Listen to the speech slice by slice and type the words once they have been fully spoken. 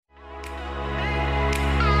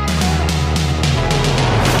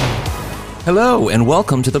Hello, and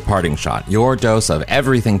welcome to The Parting Shot, your dose of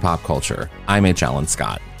everything pop culture. I'm H. Alan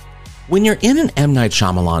Scott. When you're in an M. Night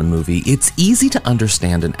Shyamalan movie, it's easy to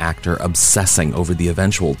understand an actor obsessing over the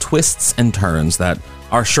eventual twists and turns that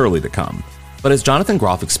are surely to come. But as Jonathan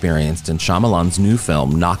Groff experienced in Shyamalan's new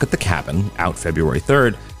film, Knock at the Cabin, out February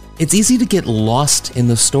 3rd, it's easy to get lost in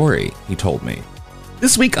the story, he told me.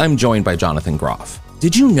 This week, I'm joined by Jonathan Groff.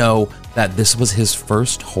 Did you know that this was his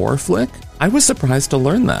first horror flick? I was surprised to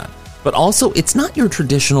learn that. But also, it's not your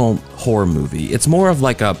traditional horror movie. It's more of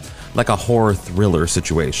like a horror thriller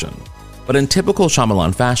situation. But in typical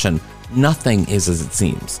Shyamalan fashion, nothing is as it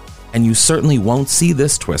seems. And you certainly won't see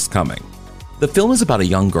this twist coming. The film is about a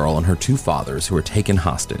young girl and her two fathers who are taken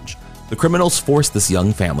hostage. The criminals force this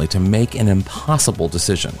young family to make an impossible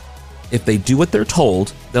decision. If they do what they're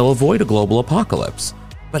told, they'll avoid a global apocalypse.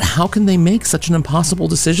 But how can they make such an impossible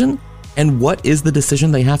decision? And what is the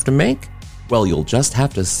decision they have to make? Well, you'll just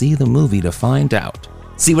have to see the movie to find out.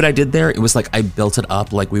 See what I did there? It was like I built it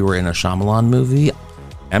up like we were in a Shyamalan movie.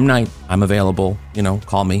 M. Night, I'm available,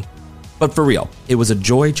 call me. But for real, it was a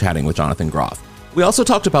joy chatting with Jonathan Groff. We also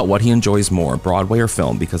talked about what he enjoys more, Broadway or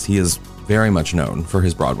film, because he is very much known for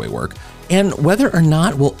his Broadway work, and whether or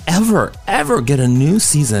not we'll ever get a new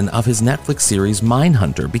season of his Netflix series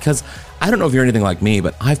Mindhunter, because I don't know if you're anything like me,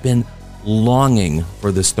 but I've been longing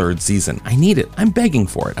for this third season. I need it. I'm begging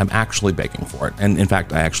for it. I'm actually begging for it. And in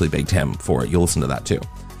fact, I actually begged him for it. You'll listen to that too.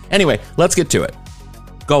 Anyway, let's get to it.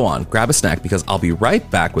 Go on, grab a snack because I'll be right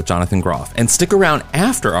back with Jonathan Groff. And stick around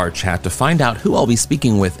after our chat to find out who I'll be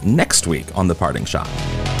speaking with next week on The Parting Shot.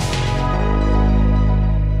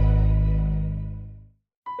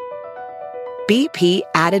 BP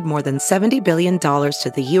added more than $70 billion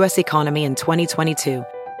to the U.S. economy in 2022.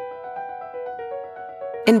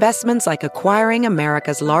 Investments like acquiring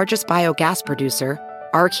America's largest biogas producer,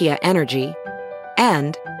 Archaea Energy,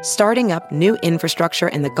 and starting up new infrastructure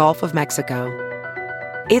in the Gulf of Mexico.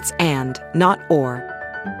 It's and, not or.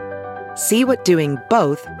 See what doing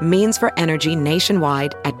both means for energy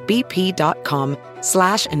nationwide at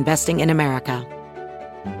bp.com/investing in America.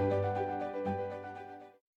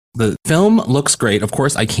 The film looks great. Of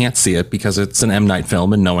course, I can't see it because it's an M. Night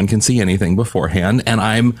film and no one can see anything beforehand. And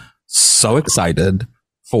I'm so excited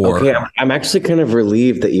for... Okay, I'm actually kind of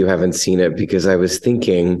relieved that you haven't seen it because I was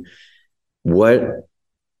thinking, what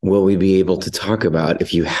will we be able to talk about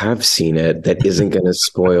if you have seen it that isn't going to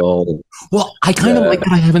spoil? Well, I kind of like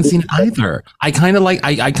that I haven't seen it either. I kind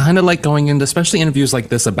of like going into, especially interviews like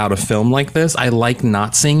this about a film like this. I like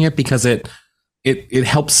not seeing it because it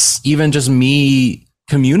helps even just me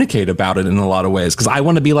communicate about it in a lot of ways, because I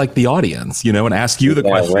want to be like the audience, and ask you the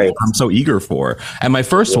question right. I'm so eager for. And my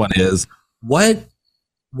first one is, what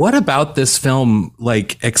about this film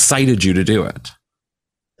excited you to do it?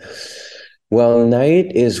 Well,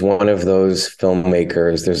 Night is one of those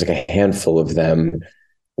filmmakers. There's a handful of them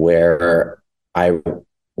where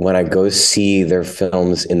when I go see their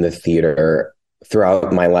films in the theater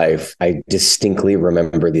throughout my life, I distinctly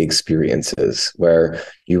remember the experiences where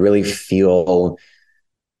you really feel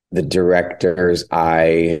the director's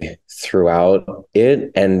eye throughout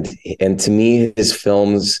it. And to me, his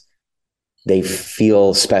films, they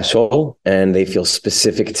feel special and they feel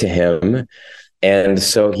specific to him. And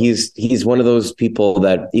so he's one of those people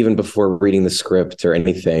that even before reading the script or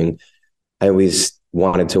anything, I always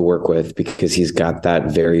wanted to work with because he's got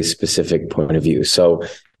that very specific point of view. So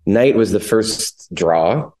Night was the first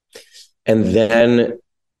draw. And then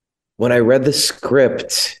when I read the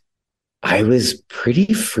script, I was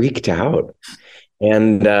pretty freaked out.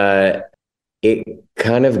 And it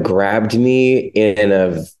kind of grabbed me in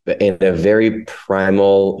a very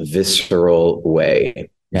primal, visceral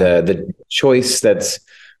way. Yeah. The choice that's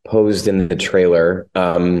posed in the trailer,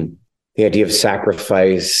 the idea of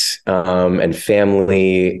sacrifice and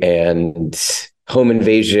family and home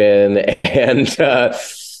invasion and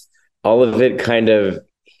all of it kind of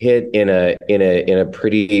hit in a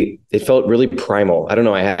pretty, it felt really primal. I don't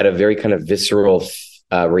know. I had a very kind of visceral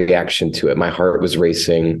reaction to it. My heart was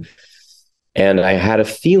racing and I had a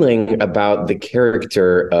feeling about the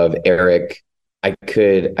character of Eric. I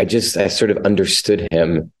sort of understood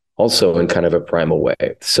him also in kind of a primal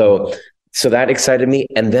way. So that excited me.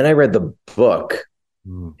 And then I read the book,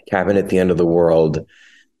 Cabin at the End of the World,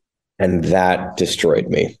 and that destroyed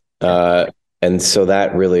me. And so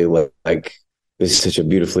that really was such a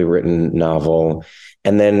beautifully written novel.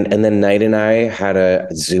 And then Night and I had a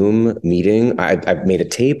Zoom meeting. I made a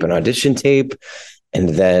tape, an audition tape. And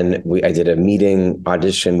then I did a meeting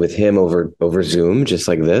audition with him over Zoom, just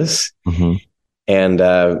like this. Mm-hmm. And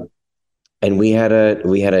we had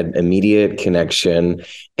an immediate connection,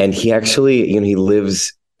 and he actually, he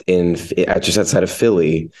lives just outside of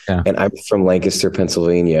Philly, and I'm from Lancaster,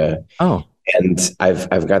 Pennsylvania. Oh, and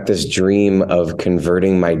I've got this dream of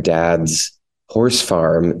converting my dad's horse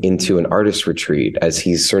farm into an artist retreat, as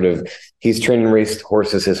he's trained and raced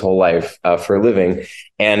horses his whole life for a living.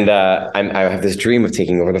 And I have this dream of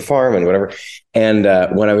taking over the farm and whatever. And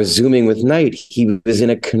when I was Zooming with Knight, he was in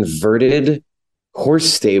a converted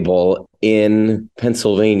horse stable in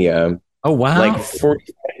Pennsylvania. Oh, wow. Like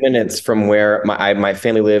 45 minutes from where my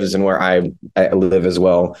family lives and where I live as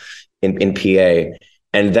well in PA.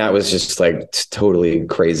 And that was just like totally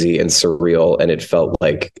crazy and surreal. And it felt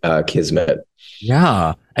like kismet.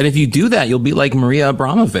 Yeah. And if you do that, you'll be like Maria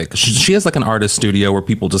Abramovic. She has like an artist studio where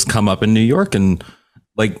people just come up in New York and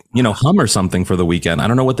like, hum or something for the weekend. I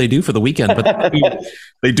don't know what they do for the weekend, but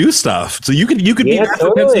they do stuff. So you could be back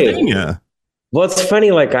for Pennsylvania. Well, it's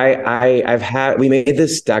funny. Like we made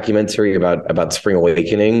this documentary about Spring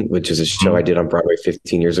Awakening, which is a show I did on Broadway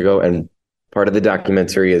 15 years ago. And part of the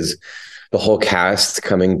documentary is the whole cast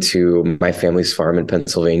coming to my family's farm in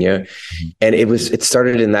Pennsylvania. And it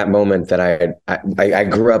started in that moment that I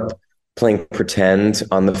grew up playing pretend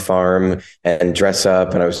on the farm and dress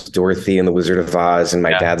up. And I was Dorothy in The Wizard of Oz in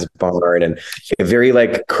my dad's barn, and a very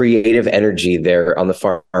like creative energy there on the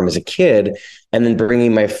farm as a kid. And then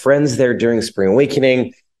bringing my friends there during Spring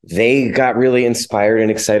Awakening, they got really inspired and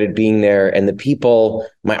excited being there. And the people,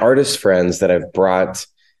 my artist friends that I've brought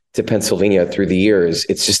to Pennsylvania through the years,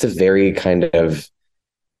 it's just a very kind of,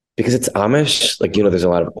 because it's Amish, like, there's a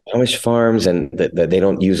lot of Amish farms and that they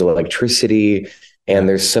don't use electricity. And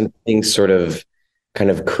there's something sort of kind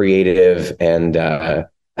of creative and I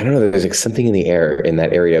don't know, there's like something in the air in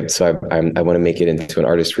that area. So I want to make it into an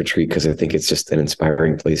artist retreat because I think it's just an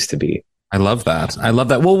inspiring place to be. I love that.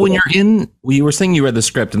 Well, when you were saying you read the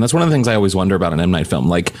script, and that's one of the things I always wonder about an M. Night film.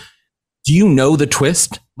 Like, do you know the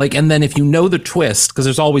twist? Like, and then if you know the twist, because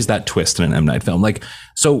there's always that twist in an M. Night film. Like,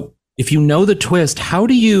 so if you know the twist, how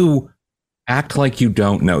do you act like you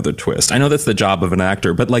don't know the twist? I know that's the job of an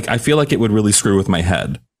actor, but like, I feel like it would really screw with my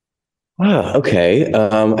head. Ah, okay.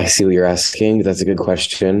 I see what you're asking. That's a good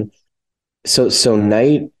question. So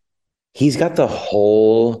Knight, he's got the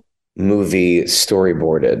whole movie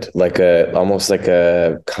storyboarded, almost like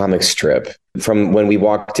a comic strip. From when we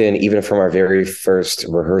walked in, even from our very first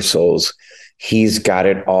rehearsals, he's got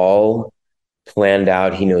it all planned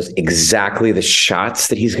out. He knows exactly the shots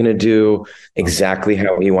that he's going to do, exactly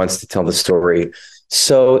how he wants to tell the story.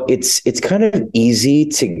 So it's kind of easy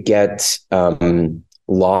to get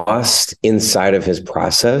lost inside of his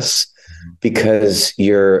process, because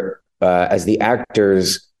you're as the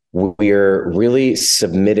actors, we're really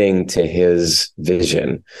submitting to his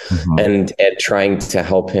vision and trying to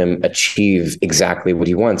help him achieve exactly what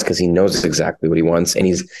he wants, because he knows exactly what he wants and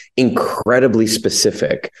he's incredibly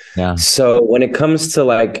specific. Yeah. So when it comes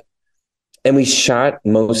to and we shot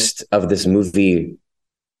most of this movie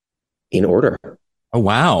in order. Oh,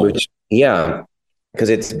 wow. Because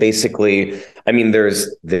it's basically, I mean,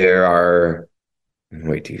 there are,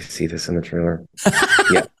 wait, do you see this in the trailer?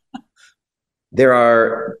 Yeah. There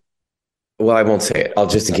are, well, I won't say it. I'll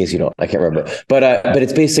just in case you don't. I can't remember. But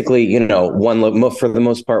it's basically, for the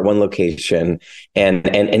most part, one location,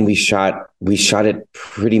 and we shot it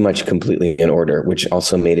pretty much completely in order, which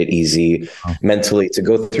also made it easy mentally to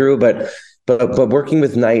go through. But working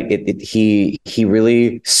with Knight, he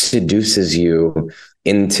really seduces you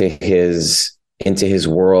into his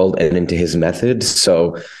world and into his methods.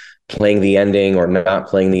 So playing the ending or not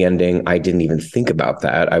playing the ending, I didn't even think about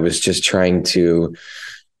that. I was just trying to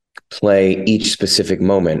play each specific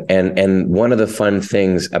moment. And one of the fun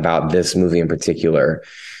things about this movie in particular,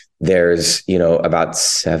 there's, about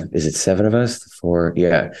seven of us?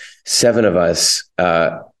 Seven of us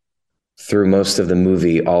through most of the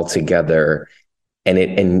movie all together.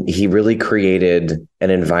 And he really created an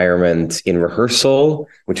environment in rehearsal,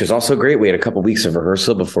 which was also great. We had a couple weeks of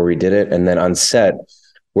rehearsal before we did it. And then on set,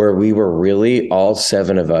 where we were really all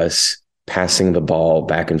seven of us passing the ball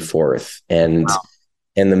back and forth. And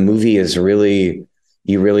the movie is really,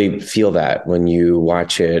 you really feel that when you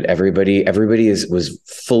watch it. Everybody was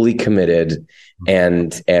fully committed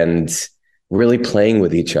and really playing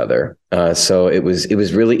with each other. So it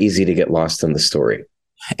was really easy to get lost in the story.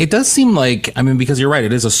 It does seem like, I mean, because you're right,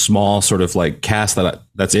 it is a small sort of like cast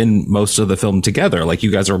that's in most of the film together. Like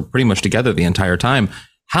you guys are pretty much together the entire time.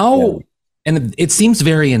 And it seems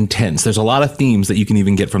very intense. There's a lot of themes that you can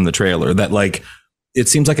even get from the trailer that it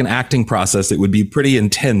seems like an acting process. It would be pretty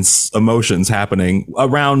intense emotions happening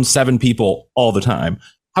around seven people all the time.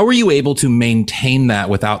 How were you able to maintain that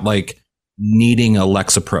without needing a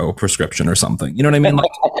Lexapro prescription or something? You know what I mean?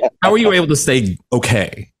 How were you able to stay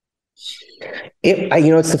okay?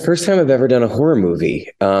 It's the first time I've ever done a horror movie.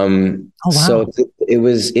 Oh, wow. So it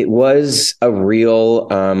was a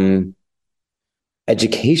real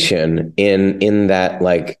education in that,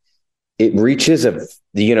 like, it reaches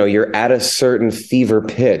you're at a certain fever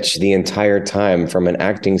pitch the entire time from an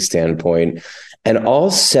acting standpoint. And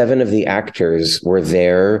all 7 of the actors were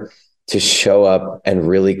there to show up and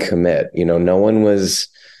really commit. No one was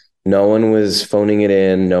phoning it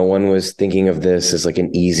in. No one was thinking of this as like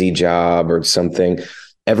an easy job or something.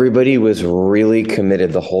 Everybody was really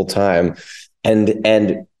committed the whole time.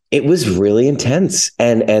 And it was really intense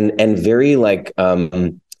and very like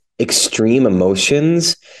extreme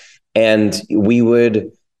emotions. And we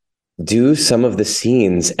would do some of the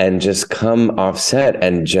scenes and just come off set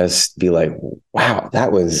and just be like, wow,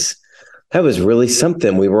 that was really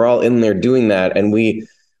something. We were all in there doing that. And we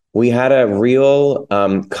had a real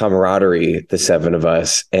camaraderie, the 7 of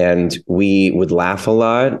us, and we would laugh a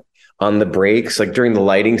lot on the breaks. Like during the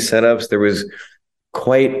lighting setups, there was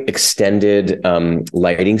quite extended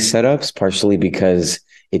lighting setups, partially because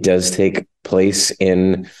it does take place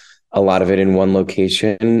in a lot of it in one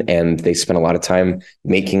location, and they spent a lot of time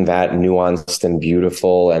making that nuanced and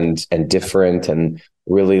beautiful and different, and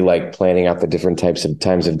really like planning out the different types of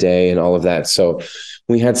times of day and all of that. So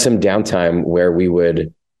we had some downtime where we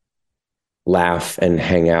would laugh and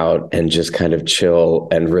hang out and just kind of chill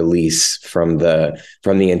and release from the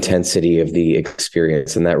intensity of the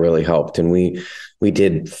experience, and that really helped. And we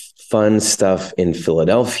did fun stuff in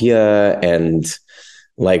Philadelphia, and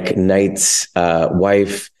like Knight's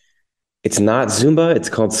wife, it's not Zumba, it's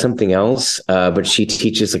called something else, but she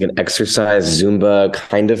teaches like an exercise Zumba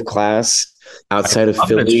kind of class outside of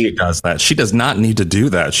Philly. She does that. She does not need to do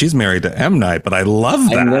that. She's married to M. Night, but I love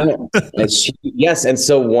that. I know. Yes. And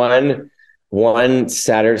so one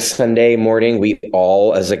Saturday, Sunday morning, we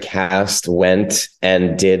all as a cast went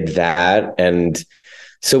and did that. And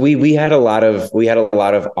so we had a lot of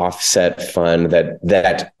offset fun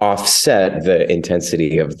that offset the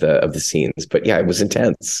intensity of the scenes. But yeah, it was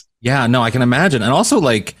intense. Yeah, no, I can imagine. And also,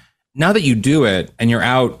 like, now that you do it and you're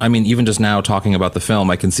out, I mean, even just now talking about the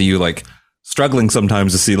film, I can see you like struggling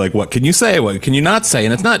sometimes to see like, what can you say? What can you not say?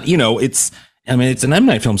 And it's not, it's an M.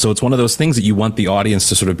 Night film. So it's one of those things that you want the audience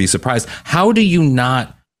to sort of be surprised. How do you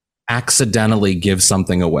not accidentally give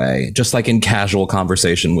something away? Just like in casual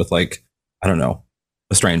conversation with, like, I don't know,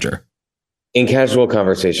 a stranger. In casual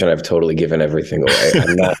conversation, I've totally given everything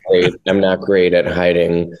away. I'm not great at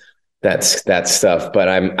hiding that stuff, but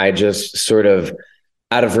I just sort of,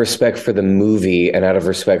 out of respect for the movie and out of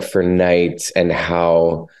respect for Night and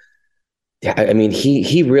how, I mean,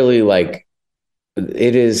 he really, like,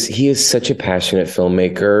 he is such a passionate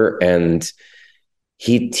filmmaker, and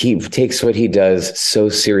he takes what he does so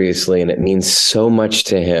seriously, and it means so much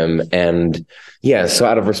to him. And yeah, so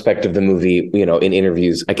out of respect of the movie, in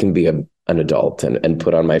interviews, I can be an adult and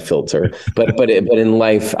put on my filter, but in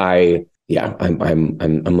life, I'm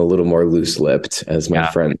a little more loose-lipped, as my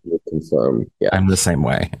friend would confirm. Yeah, I'm the same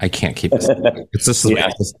way. I can't keep it. It's just,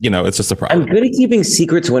 it's just a problem. I'm good at keeping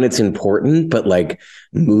secrets when it's important, but like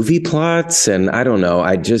movie plots, and I don't know.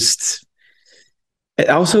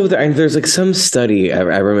 Also, there's like some study I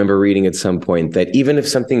remember reading at some point that even if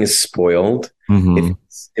something is spoiled,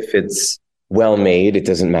 if it's well made, it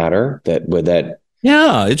doesn't matter.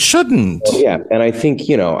 Yeah, it shouldn't. Yeah, and I think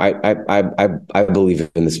I believe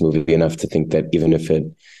in this movie enough to think that even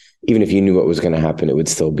if you knew what was going to happen, it would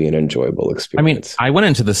still be an enjoyable experience. I mean, I went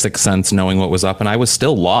into The Sixth Sense knowing what was up, and I was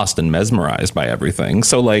still lost and mesmerized by everything.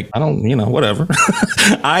 So, like, I don't, whatever.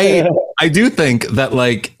 I do think that,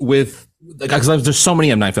 like, because there's so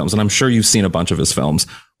many M. Night films, and I'm sure you've seen a bunch of his films.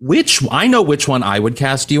 I know which one I would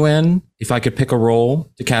cast you in if I could pick a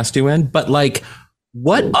role to cast you in, but like,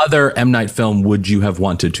 what other M. Night film would you have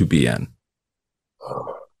wanted to be in?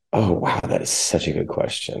 Oh, wow. That is such a good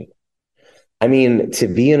question. I mean, to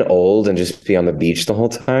be an old and just be on the beach the whole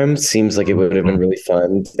time seems like it would have been really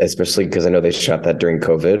fun, especially because I know they shot that during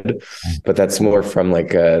COVID, but that's more from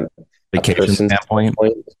like a vacation standpoint.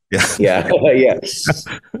 Yeah. Yeah.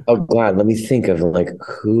 Oh God. Let me think of like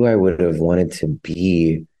who I would have wanted to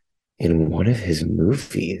be in one of his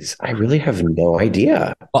movies. I really have no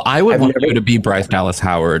idea. Well, I would want you to be Bryce Dallas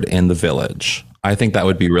Howard in The Village. I think that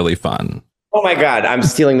would be really fun. Oh my God, I'm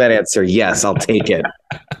stealing that answer. Yes, I'll take it.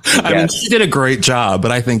 I mean, she did a great job,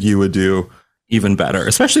 but I think you would do even better,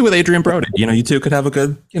 especially with Adrian Brody. You two could have a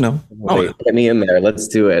good, Wait, get me in there. Let's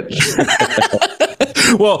do it.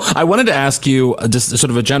 Well, I wanted to ask you just sort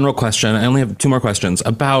of a general question. I only have 2 more questions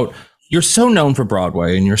about, you're so known for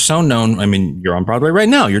Broadway, and you're so known. I mean, you're on Broadway right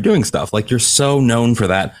now. You're doing stuff like, you're so known for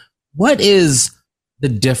that. What is the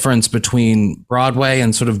difference between Broadway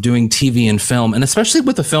and sort of doing TV and film, and especially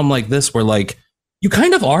with a film like this, where like you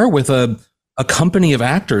kind of are with a company of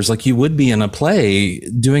actors like you would be in a play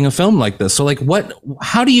doing a film like this. So like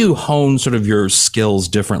how do you hone sort of your skills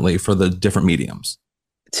differently for the different mediums?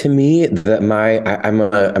 To me, I'm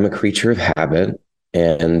a creature of habit,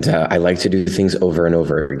 and I like to do things over and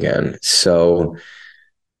over again. So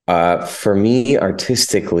for me,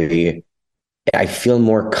 artistically, I feel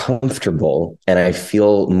more comfortable and I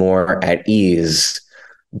feel more at ease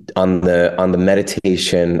on the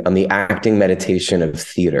meditation, on the acting meditation of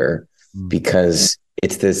theater, because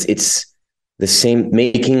it's the same,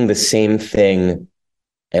 making the same thing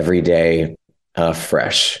every day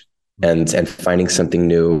fresh, and finding something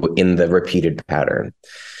new in the repeated pattern.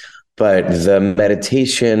 But the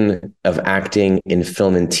meditation of acting in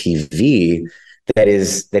film and TV that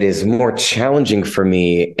is more challenging for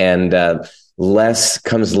me, and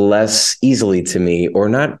comes less easily to me, or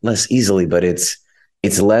not less easily, but it's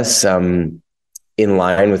less in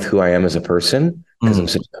line with who I am as a person, because I'm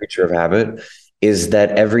such a creature of habit, is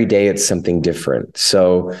that every day it's something different.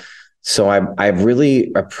 So I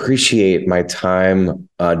really appreciate my time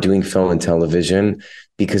doing film and television,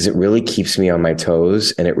 because it really keeps me on my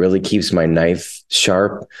toes and it really keeps my knife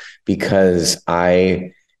sharp, because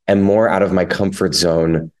I am more out of my comfort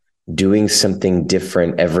zone doing something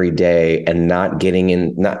different every day, and not getting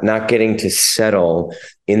to settle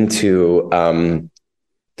into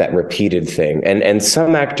that repeated thing. And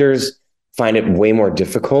some actors find it way more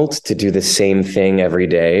difficult to do the same thing every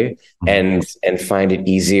day, and find it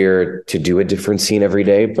easier to do a different scene every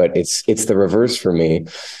day. But it's the reverse for me.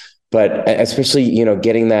 But especially,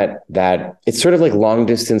 getting that it's sort of like long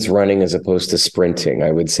distance running as opposed to sprinting.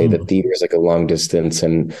 I would say that theater is like a long distance,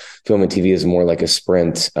 and film and TV is more like a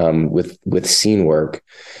sprint with scene work.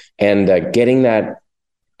 And getting that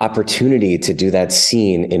opportunity to do that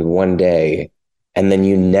scene in one day, and then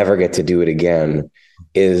you never get to do it again,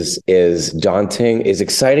 is daunting, is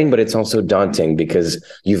exciting, but it's also daunting because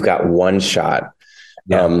you've got one shot.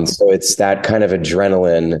 Yeah. So it's that kind of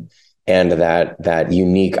adrenaline and that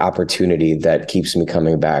unique opportunity that keeps me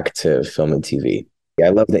coming back to film and TV. I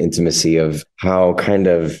love the intimacy of how kind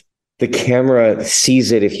of the camera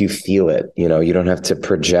sees it if you feel it. You don't have to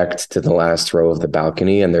project to the last row of the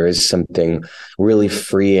balcony, and there is something really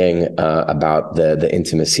freeing about the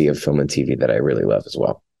intimacy of film and TV that I really love as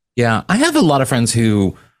well. Yeah, I have a lot of friends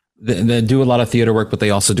who they do a lot of theater work, but they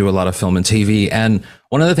also do a lot of film and TV. And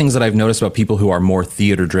one of the things that I've noticed about people who are more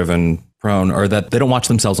theater driven prone are that they don't watch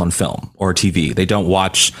themselves on film or TV. They don't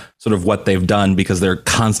watch sort of what they've done, because they're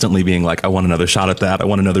constantly being like, I want another shot at that. I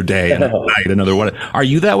want another day, another night, another what. Are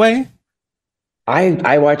you that way?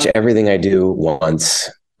 I watch everything I do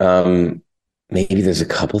once. Maybe there's a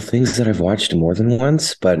couple things that I've watched more than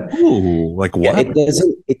once, but like what?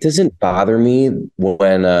 It doesn't bother me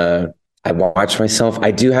when I watch myself.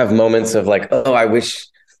 I do have moments of like,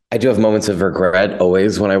 I do have moments of regret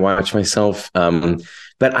always when I watch myself.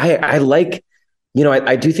 But I like,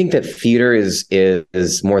 I do think that theater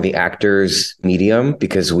is more the actor's medium,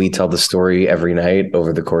 because we tell the story every night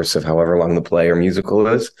over the course of however long the play or musical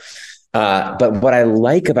is. But what I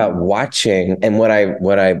like about watching, and what I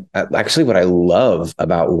love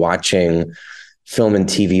about watching film and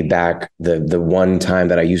TV back the one time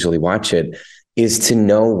that I usually watch it, is to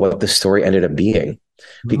know what the story ended up being,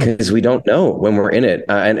 because we don't know when we're in it.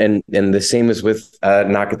 And the same as with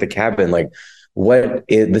Knock at the Cabin. Like, what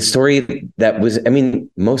is the story that was,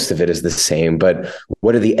 most of it is the same, but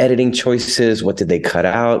what are the editing choices? What did they cut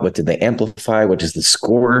out? What did they amplify? What does the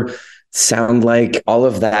score sound like? All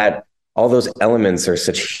of that, all those elements are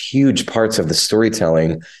such huge parts of the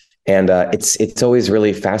storytelling. And it's always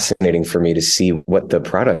really fascinating for me to see what the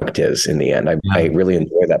product is in the end. I really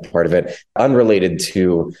enjoy that part of it, unrelated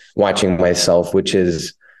to watching myself, which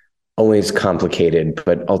is always complicated,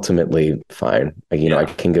 but ultimately fine. I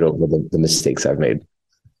can get over the mistakes I've made.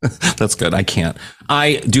 That's good. I can't.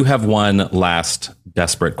 I do have one last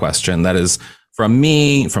desperate question that is from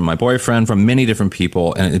me, from my boyfriend, from many different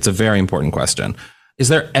people, and it's a very important question. Is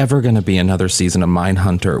there ever going to be another season of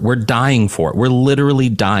Mindhunter? We're dying for it. We're literally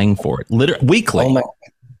dying for it. Weekly.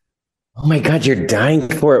 Oh my God, you're dying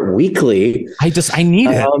for it weekly. I need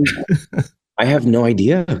it. I have no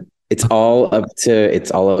idea. It's all up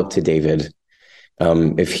to David.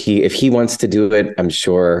 If he wants to do it, I'm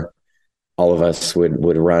sure all of us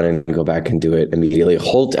would run and go back and do it immediately.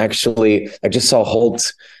 Holt, actually, I just saw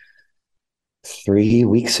Holt 3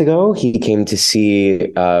 weeks ago. He came to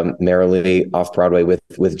see Merrily off Broadway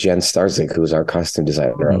with Jen Starzik, who's our costume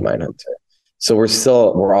designer on Mindhunter. So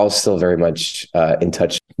we're all still very much in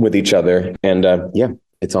touch with each other, and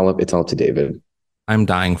it's all up to David. I'm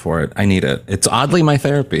dying for it. I need it. It's oddly my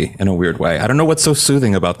therapy in a weird way. I don't know what's so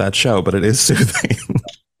soothing about that show, but it is soothing.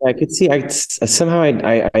 I could see. I get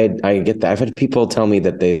that. I've had people tell me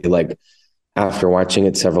that they like after watching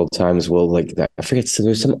it several times will like that. I forget. So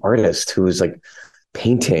there's some artist who was like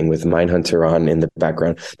painting with Mindhunter on in the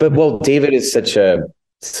background. But well, David is such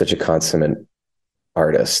a consummate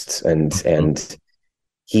artist, and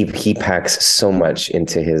he packs so much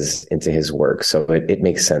into his work. So it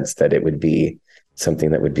makes sense that it would be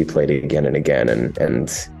something that would be played again and again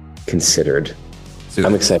and considered. So,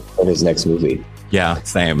 I'm excited for his next movie. Yeah,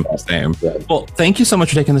 same. Yeah. Well, thank you so much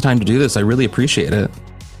for taking the time to do this. I really appreciate it.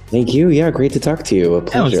 Thank you. Yeah, great to talk to you. A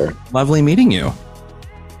pleasure. Yeah, lovely meeting you.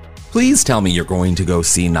 Please tell me you're going to go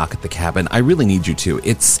see Knock at the Cabin. I really need you to.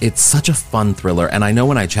 It's such a fun thriller. And I know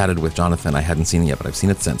when I chatted with Jonathan, I hadn't seen it yet, but I've seen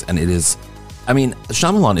it since. And it is, I mean,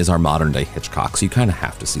 Shyamalan is our modern day Hitchcock, so you kind of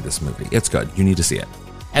have to see this movie. It's good. You need to see it.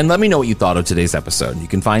 And let me know what you thought of today's episode. You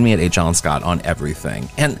can find me at @AllenScott on everything.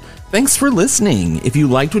 And thanks for listening. If you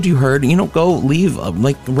liked what you heard, go leave,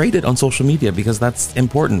 rate it on social media because that's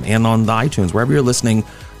important. And on the iTunes, wherever you're listening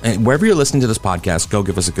to this podcast, go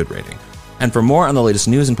give us a good rating. And for more on the latest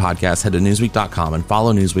news and podcasts, head to Newsweek.com and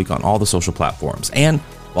follow Newsweek on all the social platforms. And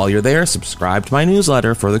while you're there, subscribe to my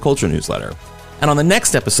newsletter for the Culture Newsletter. And on the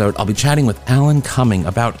next episode, I'll be chatting with Alan Cumming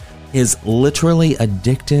about his literally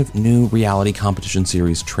addictive new reality competition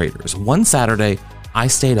series, Traitors. One Saturday, I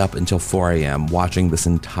stayed up until 4 a.m. watching this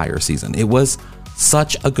entire season. It was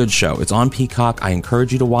such a good show. It's on Peacock. I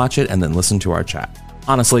encourage you to watch it and then listen to our chat.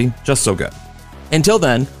 Honestly, just so good. Until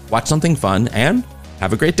then, watch something fun and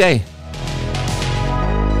have a great day.